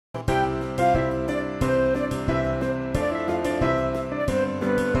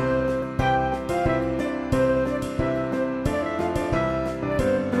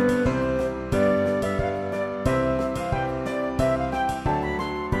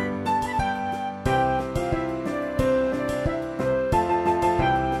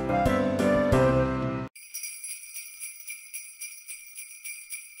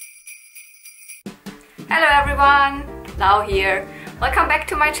everyone, Lau here. Welcome back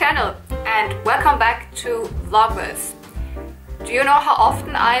to my channel and welcome back to Vlogmas. Do you know how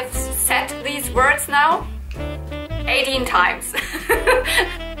often I've said these words now? 18 times.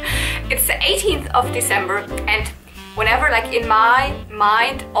 It's the 18th of December and whenever, like in my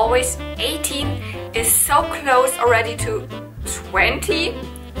mind, always 18 is so close already to 20,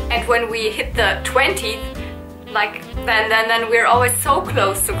 and when we hit the 20th, like then we're always so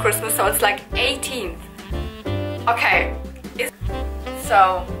close to Christmas, so it's like 18th. Okay,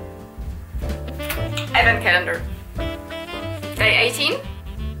 so Advent calendar. Day 18.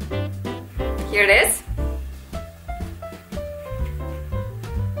 Here it is.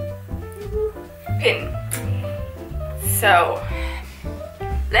 Pin. So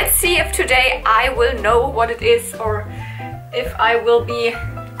let's see if today I will know what it is or if I will be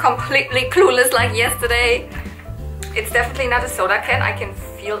completely clueless like yesterday. It's definitely not a soda can, I can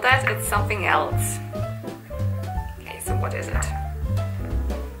feel that, it's something else. Okay, so what is it?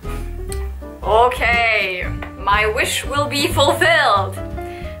 Okay, my wish will be fulfilled.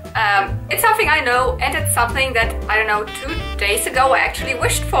 It's something I know, and it's something that, I don't know, 2 days ago I actually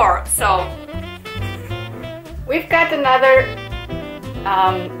wished for. So we've got another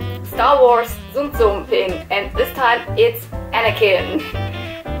Star Wars Zoom Zoom pin, and this time it's Anakin.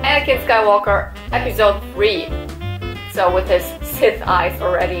 Anakin Skywalker episode 3. So with his Sith eyes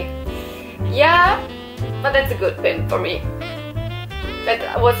already. Yeah, but that's a good pin for me.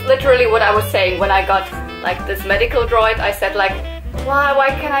 That was literally what I was saying when I got like this medical droid. I said like, why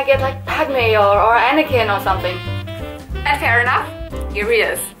can't I get like Padme or Anakin or something? And fair enough, here he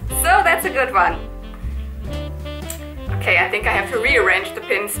is. So that's a good one. Okay, I think I have to rearrange the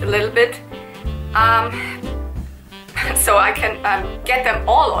pins a little bit. So I can get them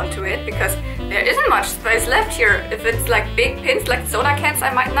all onto it, because there isn't much space left here. If it's like big pins like soda cans,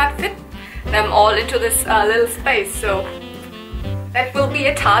 I might not fit them all into this little space. So that will be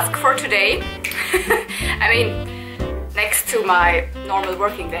a task for today. I mean, next to my normal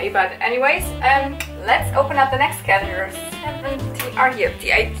working day. But anyways, let's open up the next calendar. 17 are here.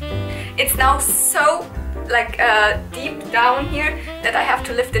 It's now so like deep down here that I have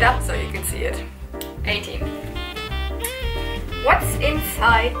to lift it up so you can see it. 18. What's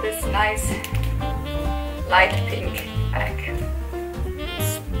inside this nice light pink bag?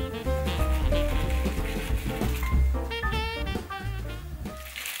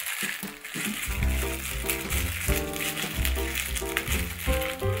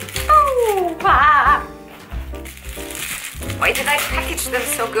 Oh, ah. Why did I package them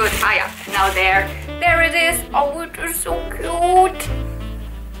so good? Ah yeah, now there it is. Oh, it is so cute.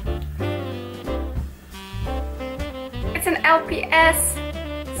 It's an LPS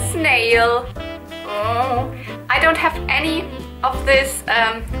snail. Oh, I don't have any of this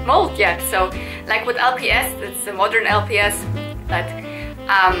mold yet. So, like with LPS, it's the modern LPS, but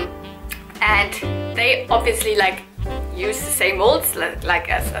and they obviously like use the same molds, like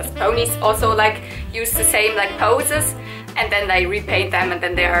as Ponies also like use the same like poses, and then they repaint them, and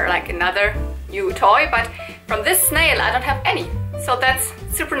then they are like another new toy. But from this snail, I don't have any, so that's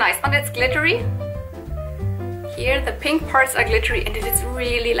super nice. And it's glittery. Here the pink parts are glittery, and it is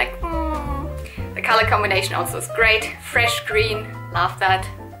really like the color combination also is great. Fresh green, love that.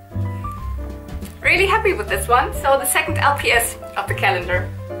 Really happy with this one. So the second LPS of the calendar.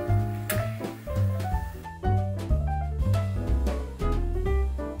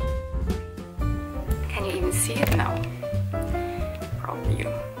 Can you even see it now? Probably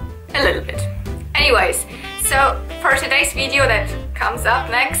a little bit. Anyways, so for today's video that comes up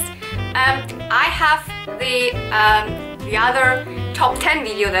next, I have the other top 10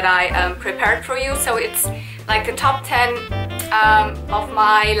 video that I prepared for you. So it's like the top 10 of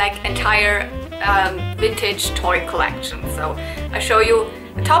my like entire vintage toy collection. So I show you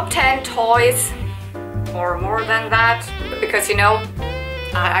the top 10 toys, or more than that, because you know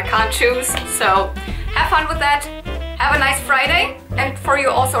I can't choose. So have fun with that. Have a nice Friday, and for you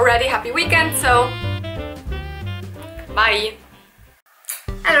also already happy weekend. So bye.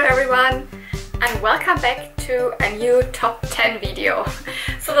 Hello everyone, and welcome back to a new top 10 video.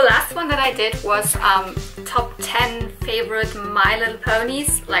 So the last one that I did was top 10 favorite My Little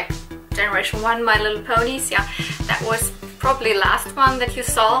Ponies, like Generation 1 My Little Ponies. Yeah, that was probably the last one that you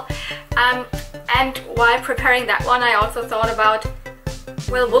saw. And while preparing that one, I also thought about,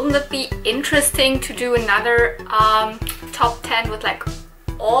 well, wouldn't it be interesting to do another top 10 with like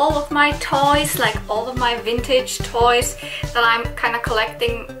all of my toys, like all of my vintage toys that I'm kind of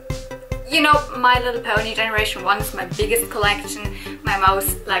collecting. You know, My Little Pony Generation 1 is my biggest collection, my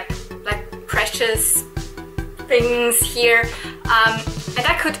most like precious things here, and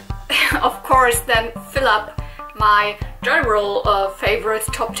I could of course then fill up my general favorite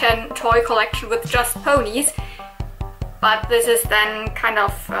top 10 toy collection with just ponies. But this is then kind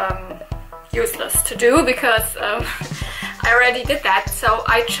of useless to do because I already did that. So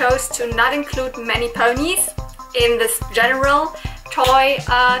I chose to not include many ponies in this general toy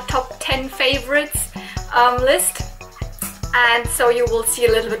top 10 favorites list. And so you will see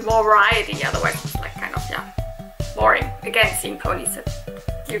a little bit more variety, otherwise it's like kind of, yeah, boring. Again, seeing ponies,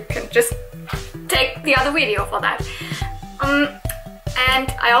 you can just take the other video for that. And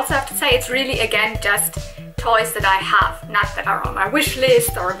I also have to say it's really, again, just toys that I have, not that are on my wish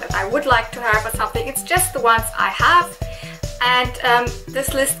list or that I would like to have or something. It's just the ones I have. And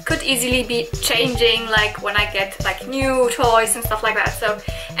this list could easily be changing, like when I get like new toys and stuff like that. So,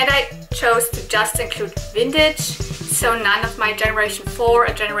 and I chose to just include vintage, so none of my Generation 4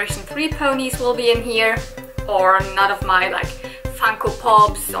 and Generation 3 ponies will be in here, or none of my like Funko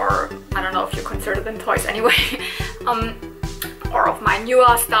Pops, or I don't know if you consider them toys anyway, or of my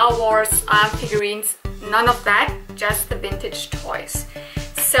newer Star Wars figurines. None of that, just the vintage toys.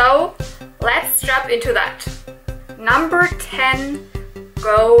 So let's jump into that. Number 10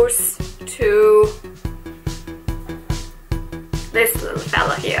 goes to this little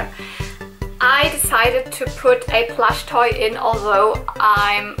fella here. I decided to put a plush toy in, although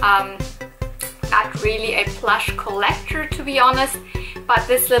I'm not really a plush collector, to be honest, but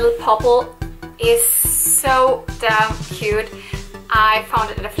this little Popple is so damn cute. I found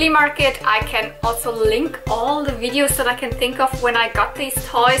it at a flea market. I can also link all the videos that I can think of when I got these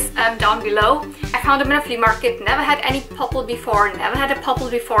toys down below. I found them in a flea market, never had any Popple before, never had a Popple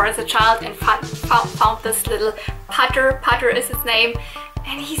before as a child, and found this little Putter. Putter is his name,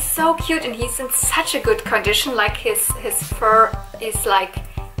 and he's so cute and he's in such a good condition. Like his fur is like,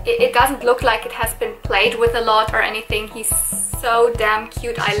 it doesn't look like it has been played with a lot or anything. He's so damn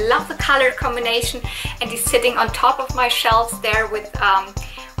cute. I love the color combination, and he's sitting on top of my shelves there with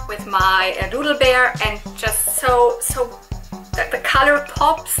my doodle bear, and just so that the color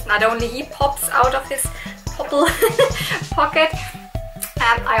pops. Not only he pops out of his Popple pocket.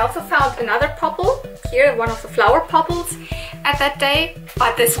 I also found another Popple here, one of the flower Popples at that day,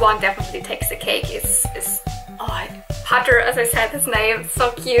 but this one definitely takes the cake. Putter, as I said, his name,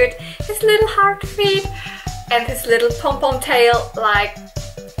 so cute. His little heart feet and his little pom-pom tail. Like,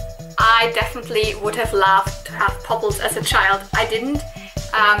 I definitely would have loved to have Popples as a child. I didn't.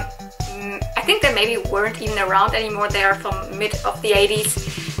 I think they maybe weren't even around anymore. They are from mid of the 80s.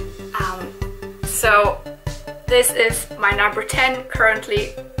 So this is my number 10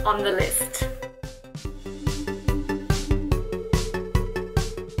 currently on the list.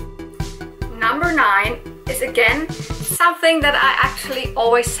 Number 9 is again something that I actually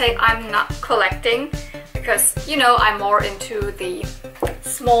always say I'm not collecting, because, you know, I'm more into the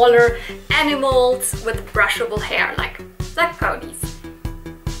smaller animals with brushable hair, like ponies.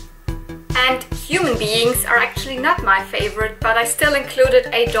 And human beings are actually not my favorite, but I still included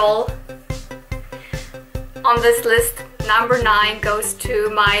a doll on this list. Number 9 goes to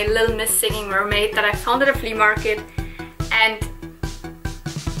my Little Miss Singing Mermaid that I found at a flea market, and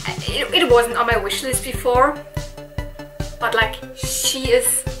it wasn't on my wish list before, but like,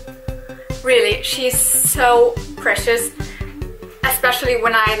 she's so precious, especially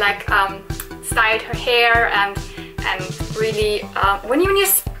when I like styled her hair and really when you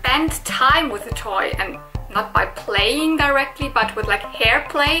spend time with the toy, and not by playing directly, but with like hair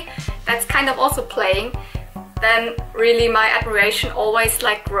play, that's kind of also playing, then really my admiration always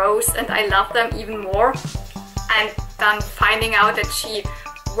like grows and I love them even more. And then finding out that she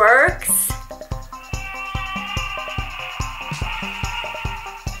works.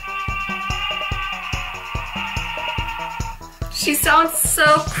 She sounds so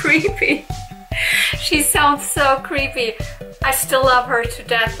creepy. She sounds so creepy. I still love her to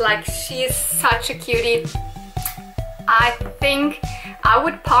death. Like, she is such a cutie. I think I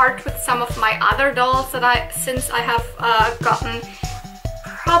would part with some of my other dolls that since I have gotten.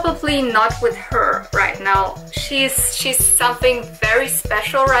 Probably not with her right now. She's something very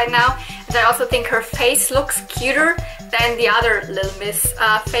special right now, and I also think her face looks cuter than the other Little Miss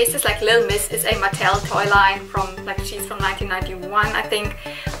faces. Like, Little Miss is a Mattel toy line from, like, she's from 1991, I think.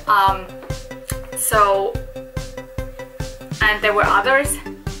 So, and there were others,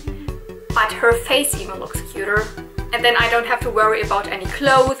 but her face even looks cuter. And then I don't have to worry about any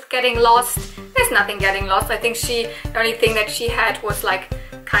clothes getting lost. There's nothing getting lost. I think the only thing that she had was like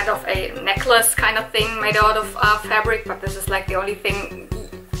kind of a necklace kind of thing made out of fabric, but this is like the only thing.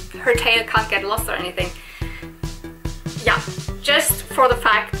 Her tail can't get lost or anything. Yeah, just for the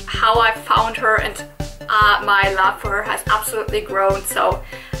fact how I found her, and my love for her has absolutely grown. So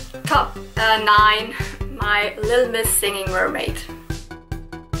top 9, my Little Miss Singing Mermaid.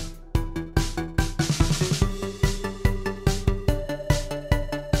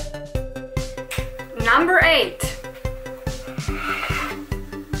 Number 8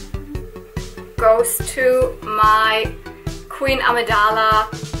 goes to my Queen Amidala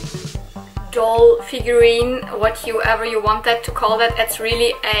doll figurine, whatever you want that to call that. It's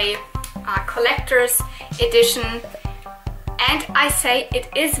really a collector's edition, and I say it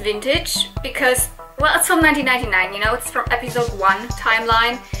is vintage because, well, it's from 1999, you know, it's from episode 1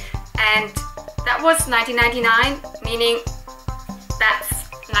 timeline, and that was 1999, meaning that's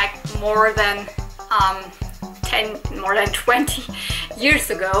like more than 20 years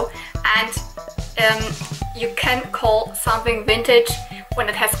ago, and you can call something vintage when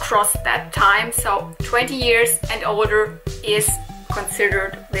it has crossed that time. So 20 years and older is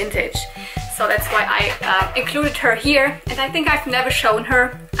considered vintage. So that's why I included her here, and I think I've never shown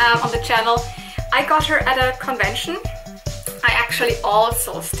her on the channel. I got her at a convention. I actually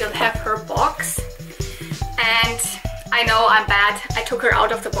also still have her box, and I know I'm bad. I took her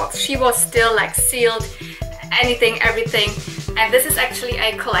out of the box. She was still like sealed, anything, everything. And this is actually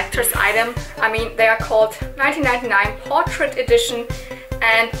a collector's item. I mean, they are called 1999 Portrait Edition,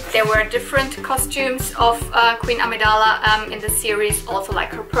 and there were different costumes of Queen Amidala in the series, also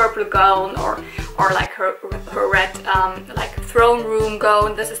like her purple gown or like her red like throne room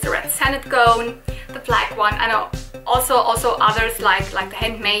gown. This is the red Senate gown, the black one. I know also others like the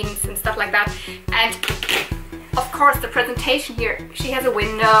handmaidens and stuff like that. And of course the presentation here, she has a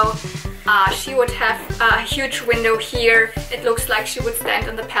window. She would have a huge window here. It looks like she would stand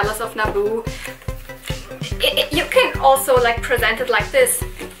in the palace of Naboo. You can also like present it like this,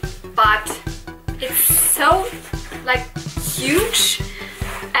 but it's so like huge,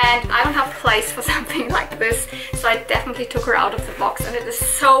 and I don't have place for something like this, so I definitely took her out of the box. And it is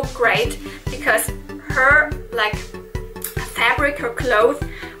so great because her like fabric, her clothes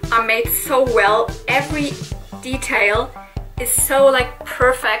are made so well. Every detail is so like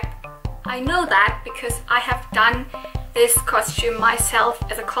perfect. I know that because I have done this costume myself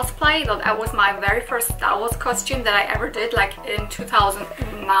as a cosplay. That was my very first Star Wars costume that I ever did, like in 2009.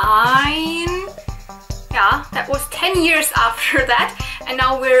 Yeah, that was 10 years after that, and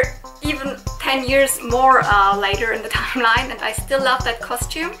now we're even 10 years more later in the timeline, and I still love that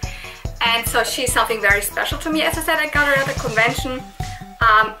costume. And so she's something very special to me. As I said, I got her at a convention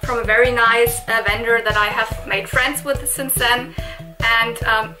from a very nice vendor that I have made friends with since then, and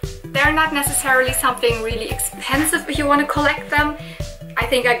they're not necessarily something really expensive if you want to collect them. I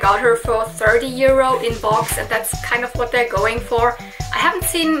think I got her for 30 euro in box, and that's kind of what they're going for. I haven't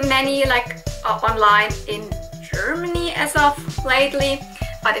seen many like online in Germany as of lately,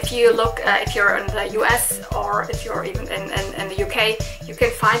 but if you look, if you're in the US or if you're even in the UK, you can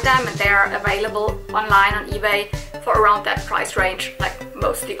find them, and they're available online on eBay for around that price range, like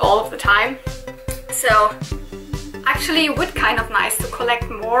mostly all of the time. So actually it would kind of nice to collect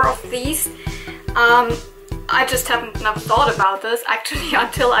more of these. I just haven't never thought about this actually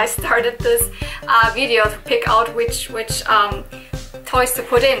until I started this video to pick out which toys to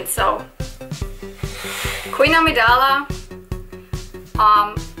put in. So Queen Amidala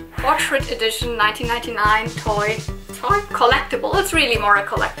Portrait Edition 1999 toy collectible. It's really more a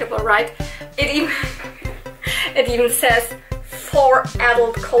collectible, right? It even says for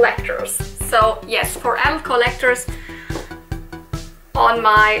adult collectors. So yes, for adult collectors, on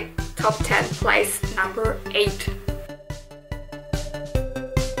my top 10 place number 8.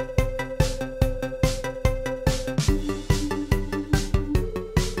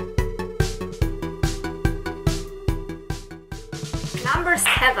 Number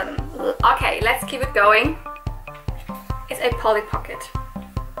 7. Okay, let's keep it going. It's a Polly Pocket.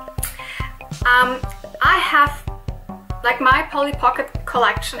 I have, like, my Polly Pocket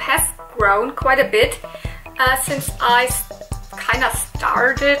collection has grown quite a bit since I kind of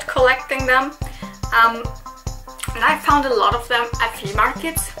started collecting them, and I found a lot of them at flea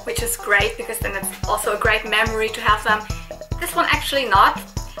markets, which is great because then it's also a great memory to have them. This one actually not.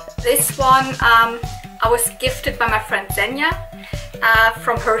 This one I was gifted by my friend Zenya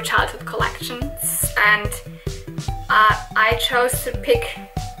from her childhood collections, and I chose to pick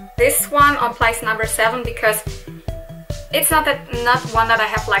this one on place number 7 because it's not one that I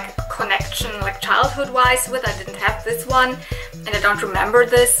have like a connection like childhood wise with. I didn't have this one, and I don't remember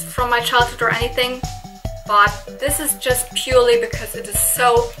this from my childhood or anything, but this is just purely because it is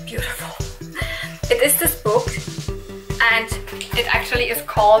so beautiful. It is this book, and it actually is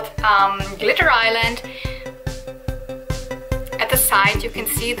called Glitter Island. At the side you can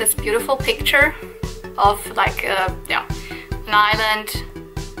see this beautiful picture of like an island.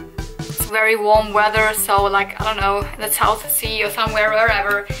 It's very warm weather, so like, I don't know, in the South Sea or somewhere,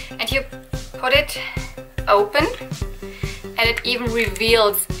 wherever, and you put it open, and it even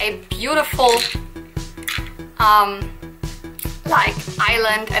reveals a beautiful like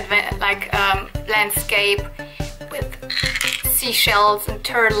island, landscape with seashells and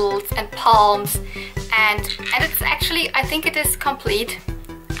turtles and palms, and it's actually, I think it is complete.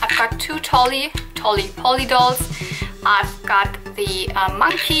 I've got two Polly dolls. I've got the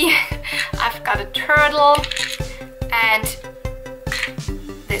monkey. I've got a turtle, and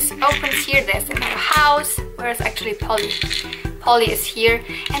this opens here. There's another house. Where's actually Polly? Polly is here,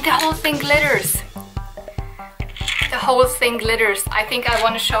 and the whole thing glitters. The whole thing glitters. I think I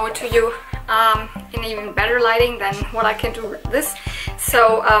want to show it to you in even better lighting than what I can do with this.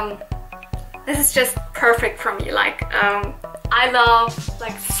 So this is just perfect for me. Like I love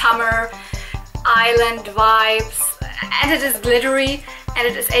like summer island vibes, and it is glittery, and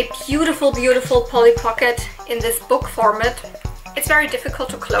it is a beautiful, beautiful Polly Pocket in this book format. It's very difficult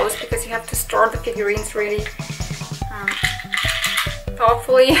to close because you have to store the figurines really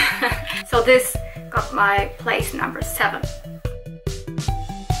thoughtfully. So this got my place number 7.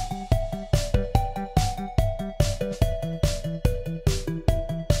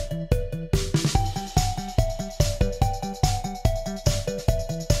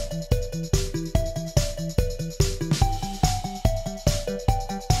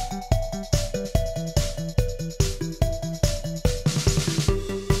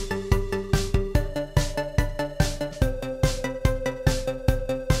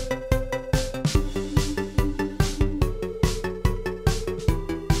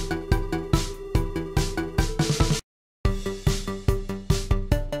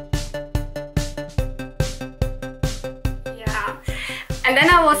 And then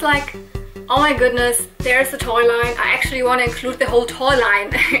I was like, oh my goodness, there's the toy line. I actually want to include the whole toy line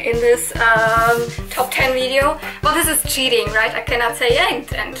in this top 10 video. Well, this is cheating, right? I cannot say, yeah,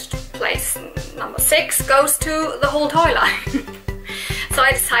 and place number 6 goes to the whole toy line. So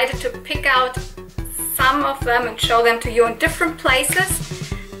I decided to pick out some of them and show them to you in different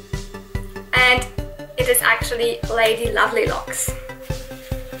places. And it is actually Lady Lovely Locks.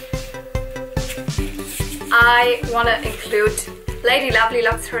 I want to include Lady Lovely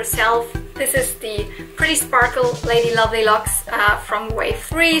Locks herself. This is the Pretty Sparkle Lady Lovely Locks from Wave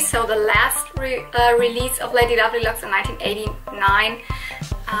 3, so the last release of Lady Lovely Locks in 1989.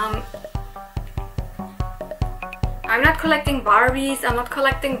 I'm not collecting Barbies, I'm not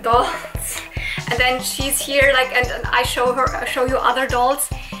collecting dolls. And then she's here, like, and I show you other dolls.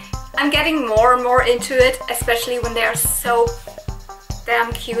 I'm getting more and more into it, especially when they are so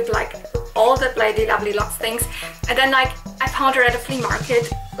damn cute, like all the Lady Lovely Locks things. And then like I found her at a flea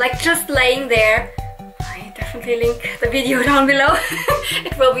market, like just laying there. I definitely link the video down below.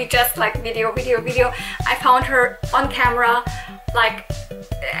 It will be just like video. I found her on camera, like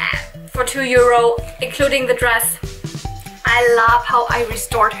for €2, including the dress. I love how I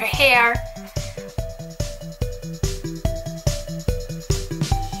restored her hair.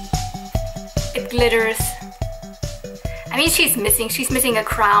 It glitters. I mean, she's missing a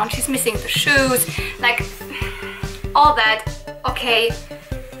crown, she's missing the shoes, like all that, okay.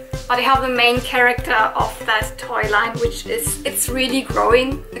 But I have the main character of that toy line, which is, it's really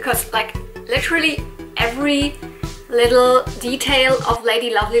growing, because like literally every little detail of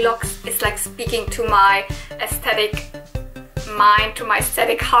Lady Lovely Locks is like speaking to my aesthetic mind, to my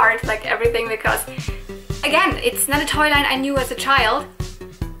aesthetic heart, like everything, because again, it's not a toy line I knew as a child,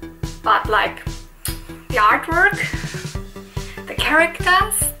 but like the artwork, the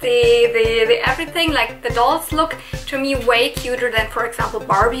characters, the everything, like the dolls look to me way cuter than, for example,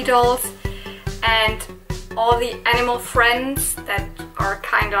 Barbie dolls, and all the animal friends that are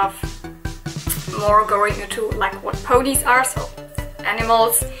kind of more going into like what ponies are, so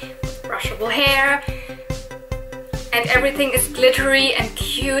animals, brushable hair, and everything is glittery and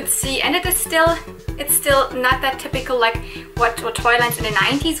cutesy, and it's still not that typical like what toy lines in the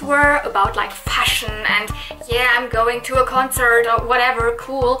 90s were, about like fashion and yeah, I'm going to a concert or whatever,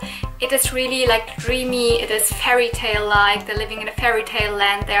 cool. It is really like dreamy, it is fairy tale like, they're living in a fairy tale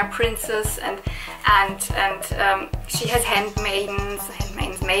land, they are princes, and she has maidens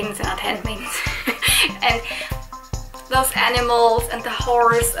and not handmaidens. And those animals and the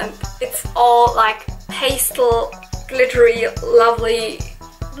horse, and it's all like pastel, glittery, lovely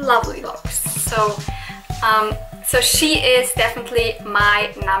looks. So she is definitely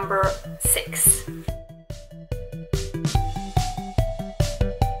my number 6.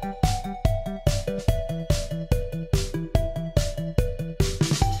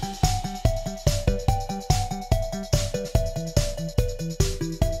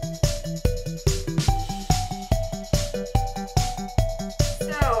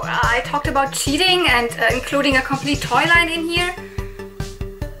 I talked about cheating and including a complete toy line in here.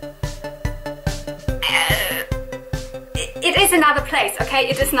 It is another place, okay?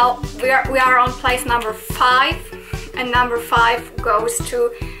 It is now, we are on place number 5, and number 5 goes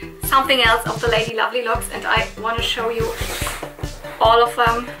to something else of the Lady Lovely looks, and I want to show you all of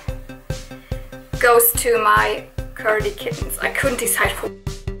them. Goes to my curly kittens. I couldn't decide for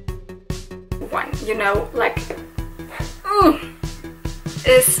one, you know, like,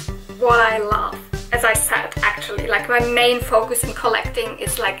 is what I love. As I said, actually, like my main focus in collecting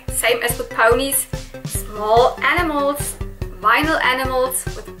is like same as with ponies, small animals, vinyl animals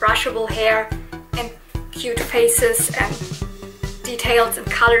with brushable hair and cute faces and details and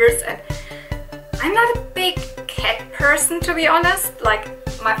colors. And I'm not a big cat person, to be honest. Like,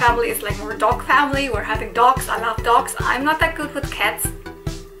 my family is like more dog family. We're having dogs. I love dogs. I'm not that good with cats.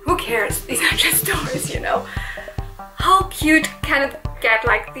 Who cares? These are just toys, you know. How cute can it get?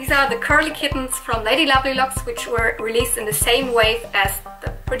 Like, these are the curly kittens from Lady Lovely Locks, which were released in the same wave as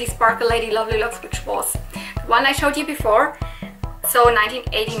the Pretty Sparkle Lady Lovely Locks, which was the one I showed you before. So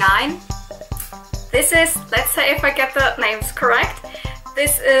 1989. This is, let's say if I get the names correct,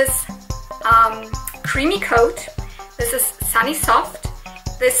 this is Creamy Coat, this is Sunny Soft,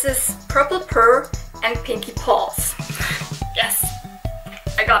 this is Purple Purr, and Pinky Paws. Yes,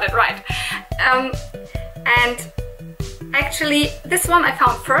 I got it right. And actually, this one I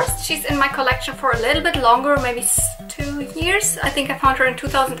found first. She's in my collection for a little bit longer, maybe 2 years. I think I found her in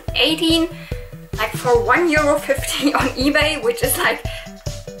 2018, like for €1.50 on eBay, which is like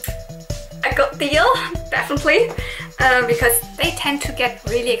a good deal, definitely, because they tend to get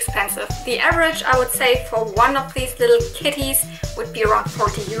really expensive. The average, I would say, for one of these little kitties would be around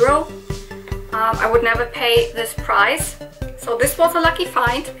 €40. I would never pay this price. So this was a lucky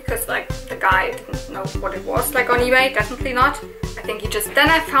find, because like the guy didn't know what it was like on eBay, definitely not. I think he just, then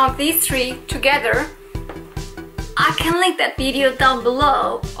I found these 3 together. I can link that video down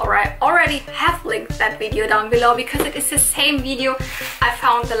below, or I already have linked that video down below, because it is the same video I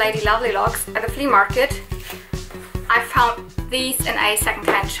found the Lady Lovely Locks at the flea market. I found these in a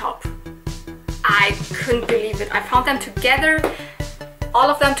second-hand shop. I couldn't believe it. I found them together, all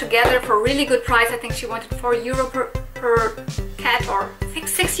of them together for a really good price. I think she wanted €4 per cat, or I think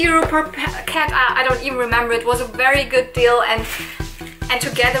 €6 per cat. I don't even remember. It was a very good deal, and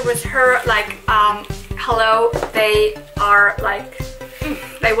together with her, like, hello, they are like,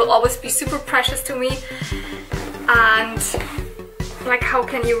 they will always be super precious to me. And like, how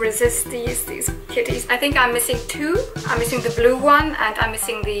can you resist these kitties? I think I'm missing 2. I'm missing the blue one, and I'm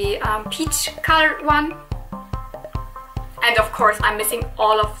missing the peach colored one. And of course, I'm missing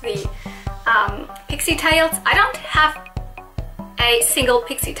all of the pixie tails. I don't have a single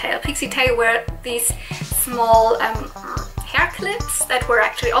pixie tail. Pixie tail were these small hair clips that were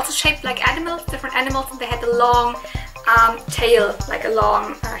actually also shaped like animals, different animals, and they had a long tail, like a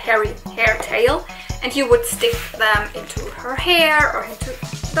long hairy hair tail, and you would stick them into her hair or into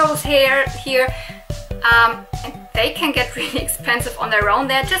those hair here, and they can get really expensive on their own.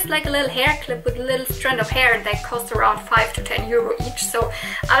 They're just like a little hair clip with a little strand of hair, and they cost around €5 to €10 each. So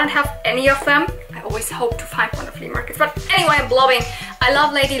I don't have any of them. I always hope to find one at flea markets. But anyway, I'm blobbing. I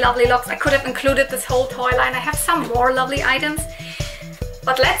love Lady Lovely Locks. I could have included this whole toy line. I have some more lovely items.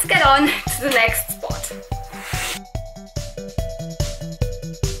 But let's get on to the next spot.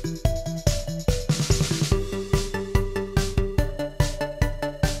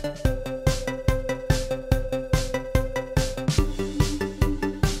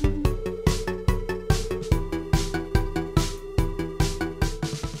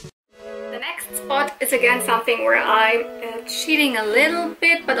 Is again something where I'm cheating a little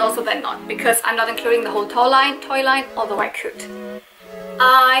bit, but also then not, because I'm not including the whole toy line, although I could.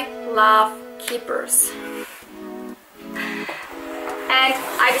 I love keepers, and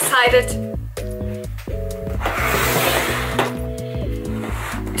I decided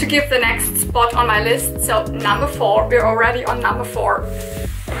to give the next spot on my list. So number 4, we're already on number 4,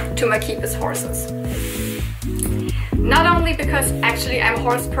 to my keepers horses. Not only because actually I'm a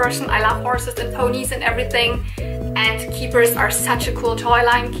horse person, I love horses and ponies and everything, and keepers are such a cool toy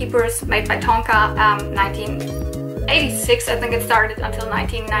line. Keepers made by Tonka, 1986 I think it started, until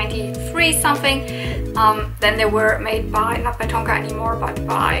 1993 something. Then they were made by, not by Tonka anymore, but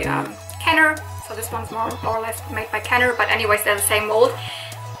by Kenner. So this one's more or less made by Kenner, but anyways, they're the same mold.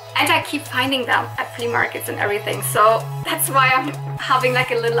 And I keep finding them at flea markets and everything. So that's why I'm having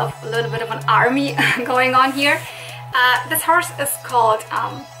like a little bit of an army going on here. This horse is called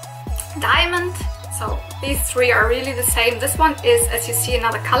Diamond. So these 3 are really the same. This one is, as you see,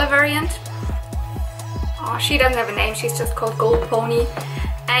 another color variant. She doesn't have a name, she's just called Gold Pony.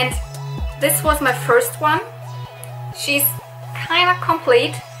 And this was my first one. She's kind of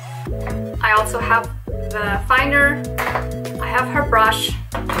complete. I also have the finder, I have her brush,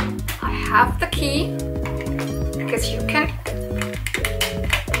 I have the key, because you can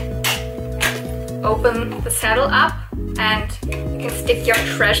open the saddle up and you can stick your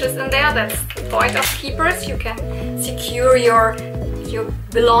treasures in there. That's the point of keepers. You can secure your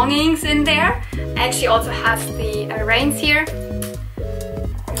belongings in there. And she also has the reins here.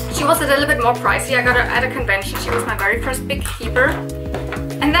 She was a little bit more pricey. I got her at a convention. She was my very first big keeper.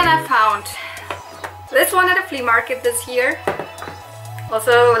 And then I found this one at a flea market this year.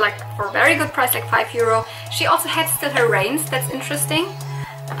 Also like for a very good price, like €5. She also had still her reins, that's interesting.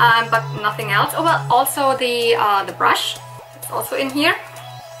 But nothing else. Oh well, also the brush, it's also in here.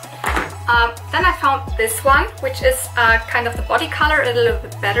 Then I found this one, which is kind of the body color, a little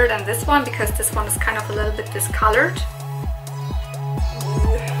bit better than this one, because this one is kind of a little bit discolored.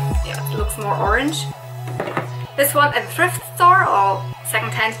 Yeah, it looks more orange. This one at a thrift store or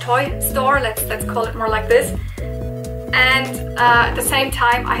second-hand toy store, let's call it more like this. And at the same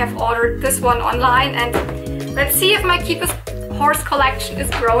time I have ordered this one online, and let's see if my Keepers horse collection is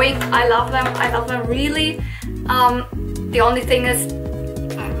growing. I love them really. The only thing is,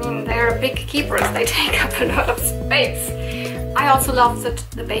 I mean, they're big keepers, they take up a lot of space. I also love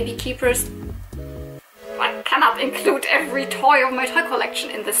the baby keepers. I cannot include every toy of my toy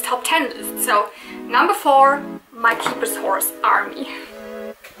collection in this top 10 list. So number 4, my Keepers horse army.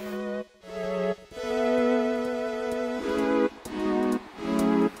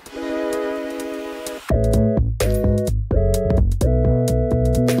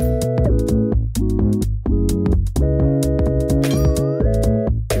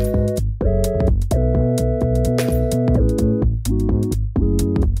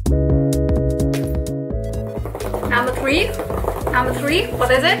 Number three,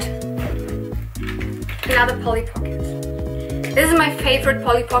 what is it? Another Polly Pocket. This is my favorite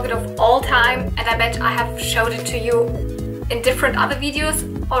Polly Pocket of all time, and I bet I have showed it to you in different other videos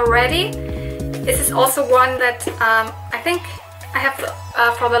already. This is also one that I think I have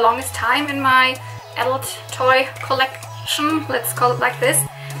for the longest time in my adult toy collection, let's call it like this.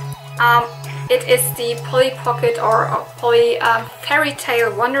 It is the Polly Pocket or Polly Fairy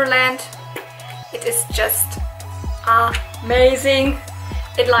Tale Wonderland. It is just amazing.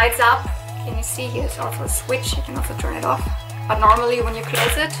 It lights up. Can you see? Here's also a switch. You can also turn it off. But normally when you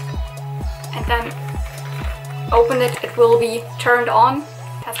close it and then open it, it will be turned on.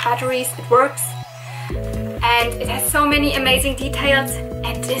 It has batteries, it works. And it has so many amazing details,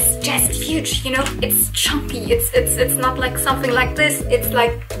 and it's just huge, you know, it's chunky. It's not like something like this, it's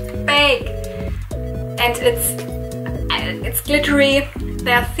like big. And it's glittery.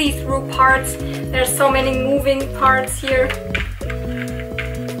 There are see-through parts. There's so many moving parts here.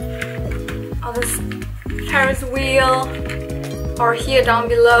 Oh, this Ferris wheel, or here down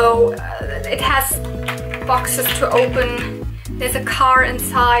below. It has boxes to open. There's a car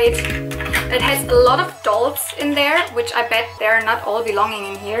inside. It has a lot of dolls in there, which I bet they're not all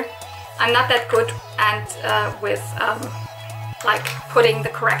belonging in here. I'm not that good with like putting the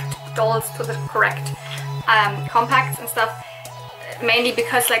correct dolls to the correct compacts and stuff. Mainly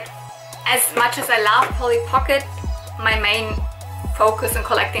because, like, as much as I love Polly Pocket, my main focus in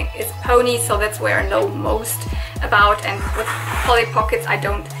collecting is Ponies, so that's where I know most about. And with Polly Pockets, I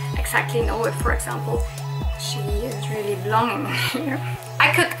don't exactly know if, for example, she is really belonging here.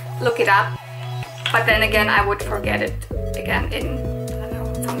 I could look it up, but then again, I would forget it again in, I don't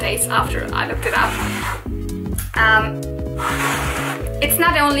know, some days after I looked it up. It's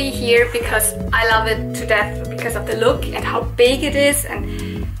not only here because I love it to death because of the look and how big it is,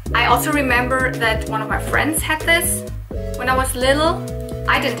 and I also remember that one of my friends had this when I was little.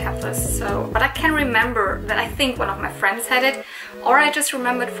 I didn't have this, but I can remember that I think one of my friends had it, or I just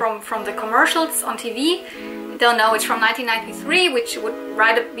remembered from the commercials on TV. Don't know, it's from 1993, which would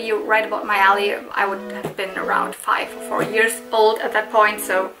be right about my alley. I would have been around 5 or 4 years old at that point,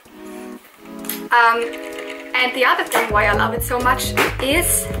 so and the other thing why I love it so much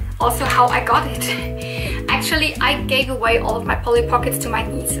is also how I got it. Actually, I gave away all of my Polly Pockets to my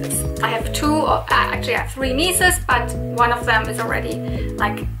nieces. I have actually I have 3 nieces, but one of them is already,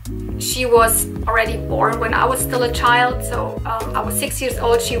 like, she was already born when I was still a child, so I was 6 years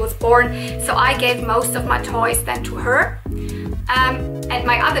old, she was born, so I gave most of my toys then to her. And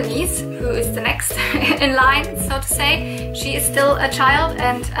my other niece, who is the next in line, so to say, she is still a child,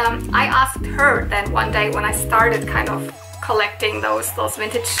 and I asked her then one day when I started kind of collecting those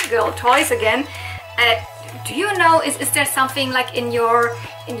vintage girl toys again, do you know, is there something like in your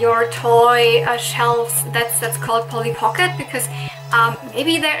toy shelves that's called Polly Pocket? Because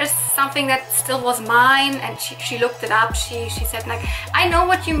maybe there is something that still was mine, and she looked it up. She said like, I know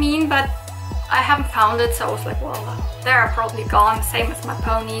what you mean, but I haven't found it. So I was like, well, they're probably gone, same as my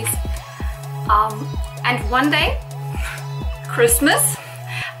ponies. And one day, Christmas,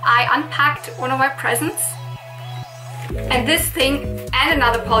 I unpacked one of my presents, and this thing and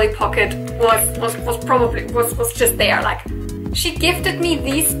another Polly Pocket was just there. Like, she gifted me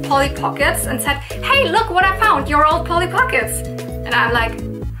these Polly Pockets and said, hey, look what I found, your old Polly Pockets. And I'm like,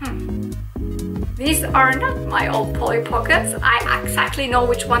 these are not my old Polly Pockets. I exactly know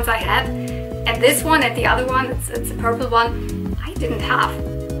which ones I had. And this one and the other one, it's a purple one, I didn't have.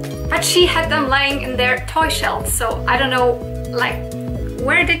 But she had them laying in their toy shelf. So I don't know, like,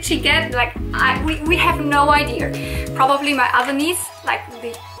 where did she get, like, we have no idea. Probably my other niece, like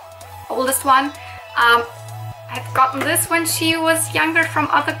the oldest one, had gotten this when she was younger from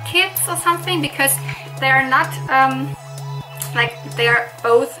other kids or something, because they're not, like, they're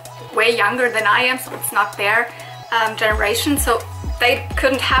both way younger than I am, so it's not their generation, so they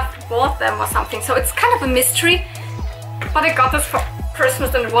couldn't have bought them or something. So it's kind of a mystery, but I got this for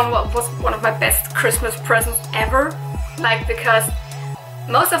Christmas, and one was one of my best Christmas presents ever, like, because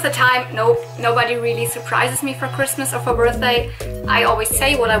most of the time nobody really surprises me for Christmas or for birthday. I always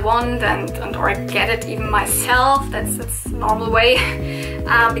say what I want, or I get it even myself. That's the normal way,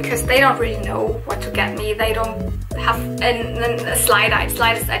 because they don't really know what to get me. They don't have a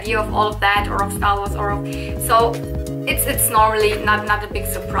slightest idea of all of that, or of Star Wars, or of, so it's normally not a big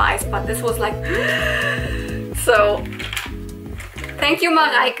surprise. But this was like so. Thank you,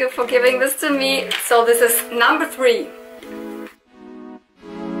 Mareike, for giving this to me. So this is number 3.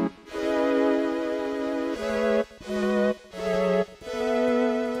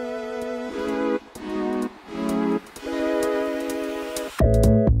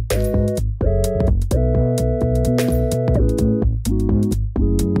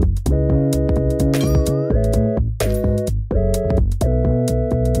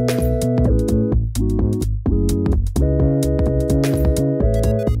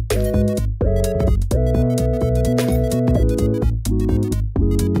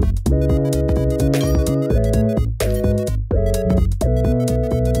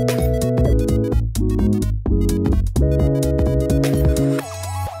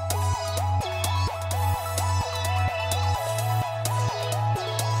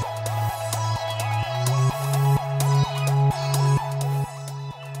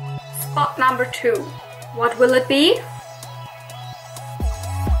 Spot number 2. What will it be?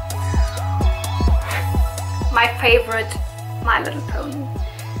 My favorite My Little Pony.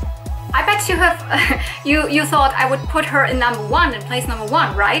 I bet you have you thought I would put her in number 1, in place number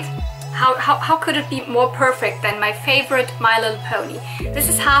 1, right? How could it be more perfect than my favorite My Little Pony? This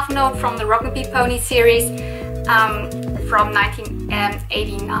is Half Note from the Rock'n'Bee Pony series from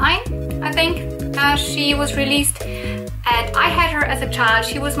 1989, I think. She was released, and I had her as a child.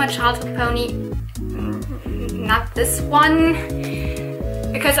 She was my childhood pony. Not this one,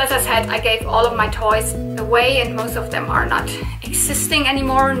 because as I said, I gave all of my toys away, and most of them are not existing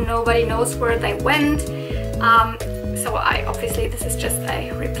anymore. Nobody knows where they went. So obviously this is just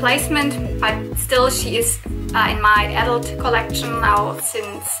a replacement, but still she is in my adult collection now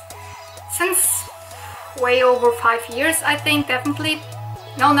since way over 5 years, I think, definitely.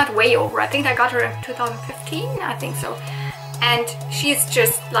 No, not way over. I think I got her in 2015, I think so. And she's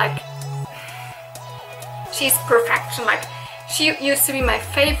just like, she's perfection. Like, she used to be my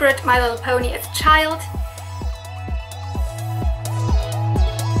favorite My Little Pony as a child.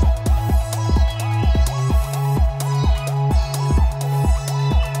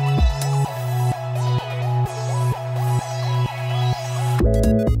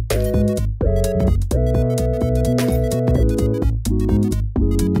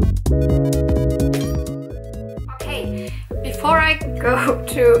 Before I go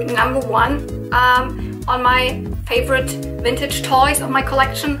to number 1 on my favorite vintage toys of my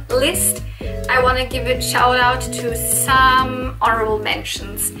collection list, I want to give a shout out to some honorable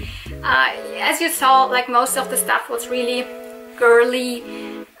mentions. As you saw, like, most of the stuff was really girly,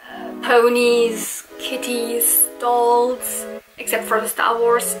 ponies, kitties, dolls, except for the Star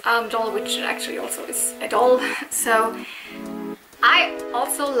Wars doll, which actually also is a doll. So I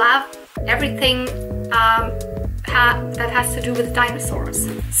also love everything that has to do with dinosaurs.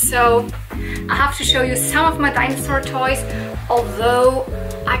 So I have to show you some of my dinosaur toys, although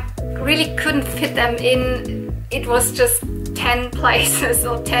I really couldn't fit them in. It was just 10 places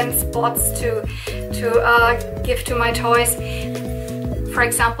or 10 spots to give to my toys. For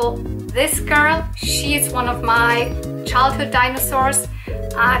example, this girl, she is one of my childhood dinosaurs.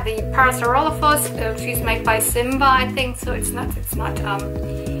 the Parasaurolophus. She's made by Simba, I think, so it's not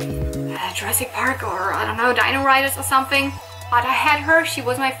Jurassic Park or I don't know, Dino Riders or something. But I had her, she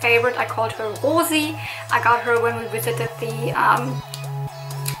was my favorite. I called her Rosie. I got her when we visited the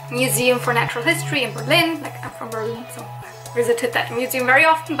Museum for Natural History in Berlin. Like, I'm from Berlin, so I visited that museum very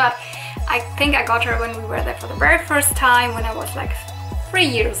often, but I think I got her when we were there for the very first time, when I was like 3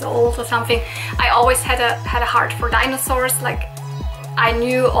 years old or something. I always had a heart for dinosaurs. Like, I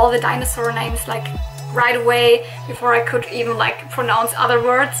knew all the dinosaur names like right away before I could even like pronounce other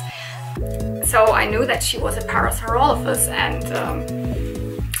words. So I knew that she was a Parasaurolophus, and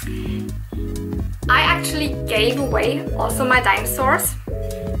I actually gave away also my dinosaurs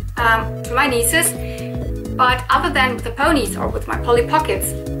to my nieces. But other than with the ponies or with my Polly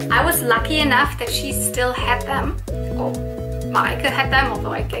Pockets, I was lucky enough that she still had them. Oh, Maike had them,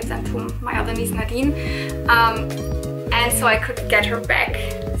 although I gave them to my other niece Nadine. And so I could get her back.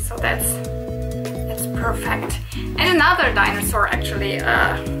 So that's perfect. And another dinosaur, actually,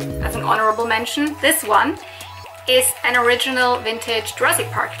 as an honorable mention, this one is an original vintage Jurassic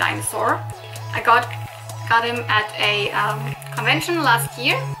Park dinosaur. I got him at a convention last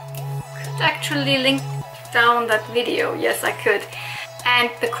year. Could actually link down that video. Yes, I could. And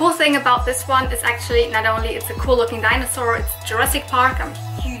the cool thing about this one is actually not only it's a cool looking dinosaur, it's Jurassic Park. I'm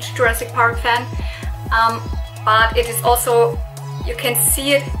a huge Jurassic Park fan. But it is also, you can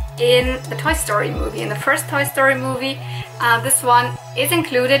see it in the Toy Story movie, in the first Toy Story movie. This one is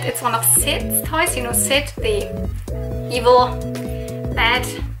included. It's one of Sid's toys. You know Sid, the evil bad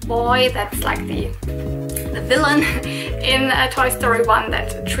boy that's like the villain in Toy Story 1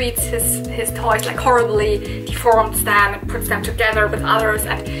 that treats his toys like horribly, deforms them and puts them together with others.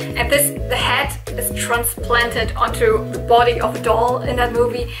 And the head is transplanted onto the body of a doll in that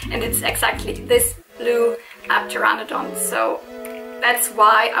movie, and it's exactly this blue pteranodon. So that's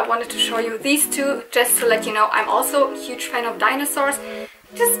why I wanted to show you these two, just to let you know I'm also a huge fan of dinosaurs.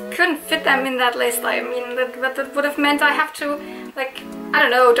 Just couldn't fit them in that list. I mean, that would have meant I have to, like, I don't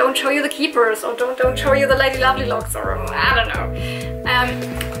know, don't show you the keepers, or don't show you the Lady Lovely Locks, or I don't know.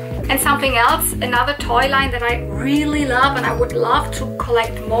 And something else, another toy line that I really love and I would love to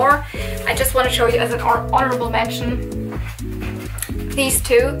collect more. I just want to show you as an honorable mention these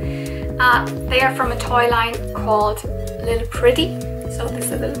two. They are from a toy line called Little Pretty. So this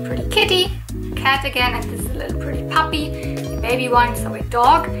is a Little Pretty kitty, cat again, and this is a Little Pretty puppy, a baby one, so a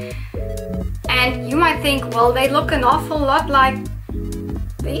dog. And you might think, well, they look an awful lot like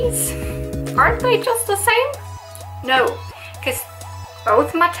these. Aren't they just the same? No, because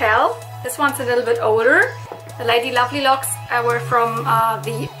both Mattel, this one's a little bit older. The Lady Lovely Locks were from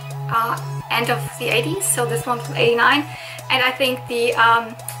the end of the 80s, so this one's from 89. And I think the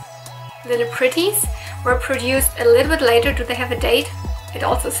Little Pretties were produced a little bit later. Do they have a date? It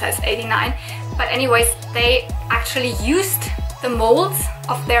also says 89. But anyways, they actually used the molds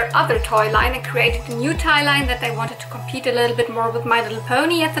of their other toy line and created a new toy line that they wanted to compete a little bit more with My Little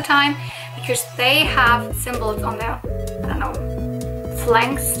Pony at the time, because they have symbols on their, I don't know,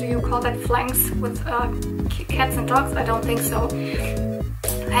 flanks. Do you call that flanks with cats and dogs? I don't think so.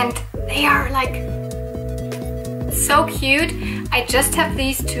 And they are like so cute. I just have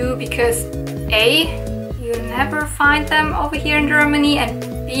these two because A, you never find them over here in Germany, and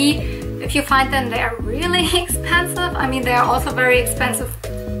B, if you find them, they are really expensive. I mean, they are also very expensive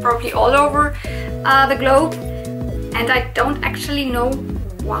probably all over the globe, and I don't actually know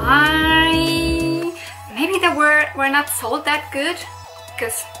why. Maybe they were not sold that good,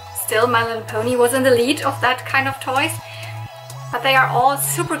 because still My Little Pony was in the lead of that kind of toys. But they are all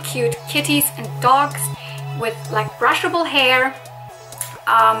super cute kitties and dogs with like brushable hair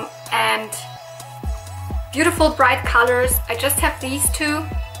and beautiful bright colors. I just have these two.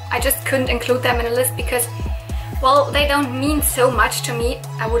 I just couldn't include them in a list because, well, they don't mean so much to me.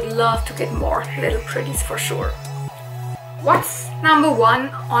 I would love to get more Little Pretties for sure. What's number one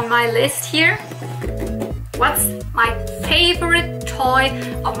on my list here? What's my favorite toy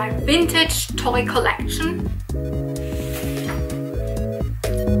of my vintage toy collection?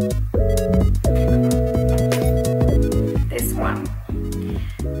 This one.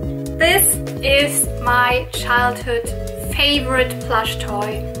 This is my childhood favorite plush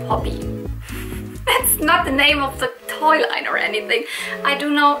toy, Poppy. That's not the name of the toy line or anything. I do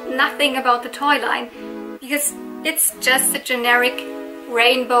know nothing about the toy line because it's just a generic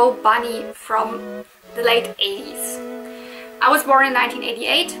rainbow bunny from the late 80s. I was born in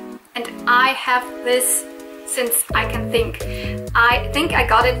 1988 and I have this since I can think. I think I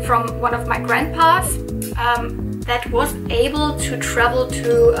got it from one of my grandpas that was able to travel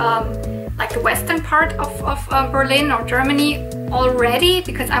to like the western part of Berlin or Germany already,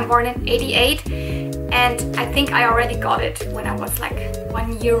 because I'm born in '88, and I think I already got it when I was like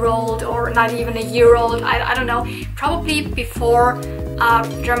 1 year old, or not even a year old. I don't know, probably before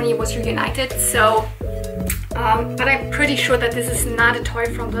Germany was reunited. So but I'm pretty sure that this is not a toy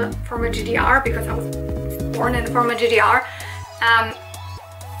from the former GDR, because I was born in the former GDR.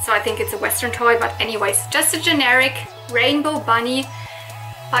 So I think it's a Western toy, but anyways, just a generic rainbow bunny.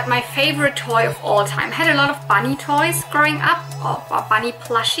 But my favorite toy of all time. I had a lot of bunny toys growing up, or bunny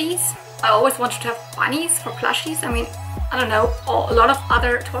plushies. I always wanted to have bunnies for plushies. I mean, I don't know, a lot of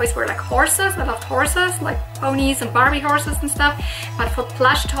other toys were like horses. I loved horses, like ponies and Barbie horses and stuff. But for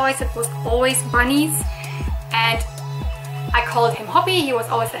plush toys, it was always bunnies. And I called him Hoppy. He was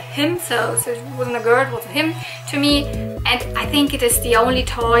always a him, so it wasn't a girl, it was a him to me. And I think it is the only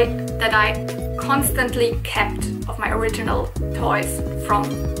toy that I constantly kept of my original toys from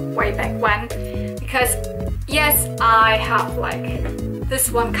way back when. Because yes, I have like this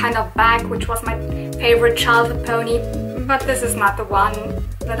one kind of bag, which was my favorite childhood pony, but this is not the one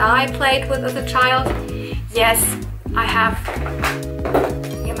that I played with as a child. Yes, I have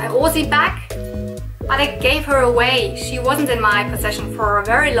here my Rosie bag, but I gave her away. She wasn't in my possession for a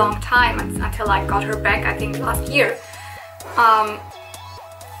very long time until I got her back, I think last year.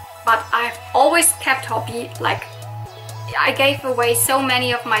 But I've always kept Hoppy. Like, I gave away so many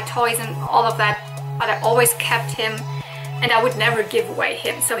of my toys and all of that, but I always kept him, and I would never give away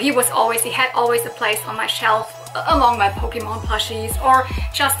him. So he had always a place on my shelf among my Pokemon plushies, or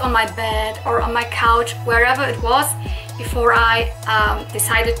just on my bed or on my couch, wherever it was, before I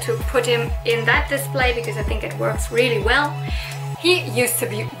decided to put him in that display, because I think it works really well. He used to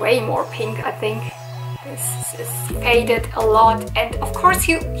be way more pink, I think. This is faded a lot, and of course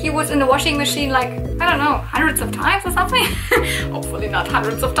he was in the washing machine like, I don't know, hundreds of times or something. Hopefully not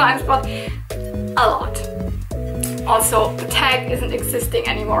hundreds of times, but a lot. Also, the tag isn't existing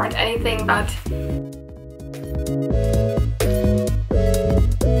anymore and anything, but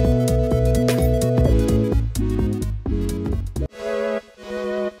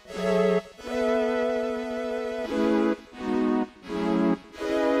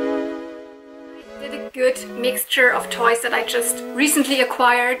good mixture of toys that I just recently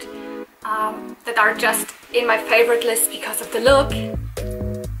acquired, that are just in my favorite list because of the look,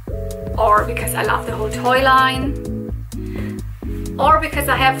 or because I love the whole toy line, or because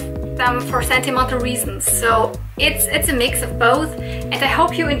I have them for sentimental reasons. So it's a mix of both, and I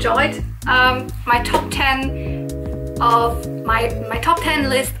hope you enjoyed my top 10 of my top 10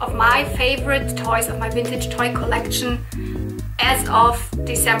 list of my favorite toys of my vintage toy collection as of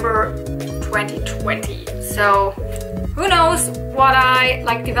December 2020. So who knows what I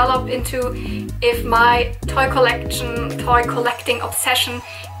like developed into, if my toy collecting obsession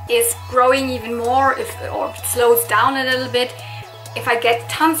is growing even more, or it slows down a little bit, if I get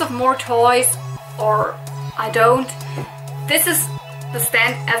tons of more toys or I don't. This is the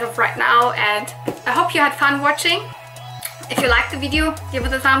stand as of right now, and I hope you had fun watching. If you liked the video, give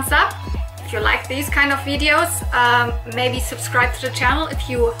it a thumbs up. If you like these kind of videos, maybe subscribe to the channel if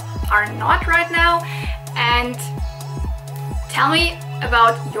you are not right now, and tell me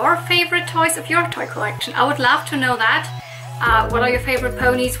about your favorite toys of your toy collection. I would love to know that. What are your favorite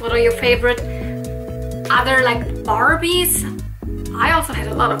ponies? What are your favorite other like Barbies? I also had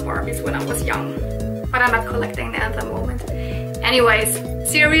a lot of Barbies when I was young, but I'm not collecting them at the moment. Anyways,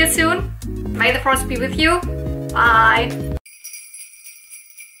 see you real soon. May the force be with you. Bye.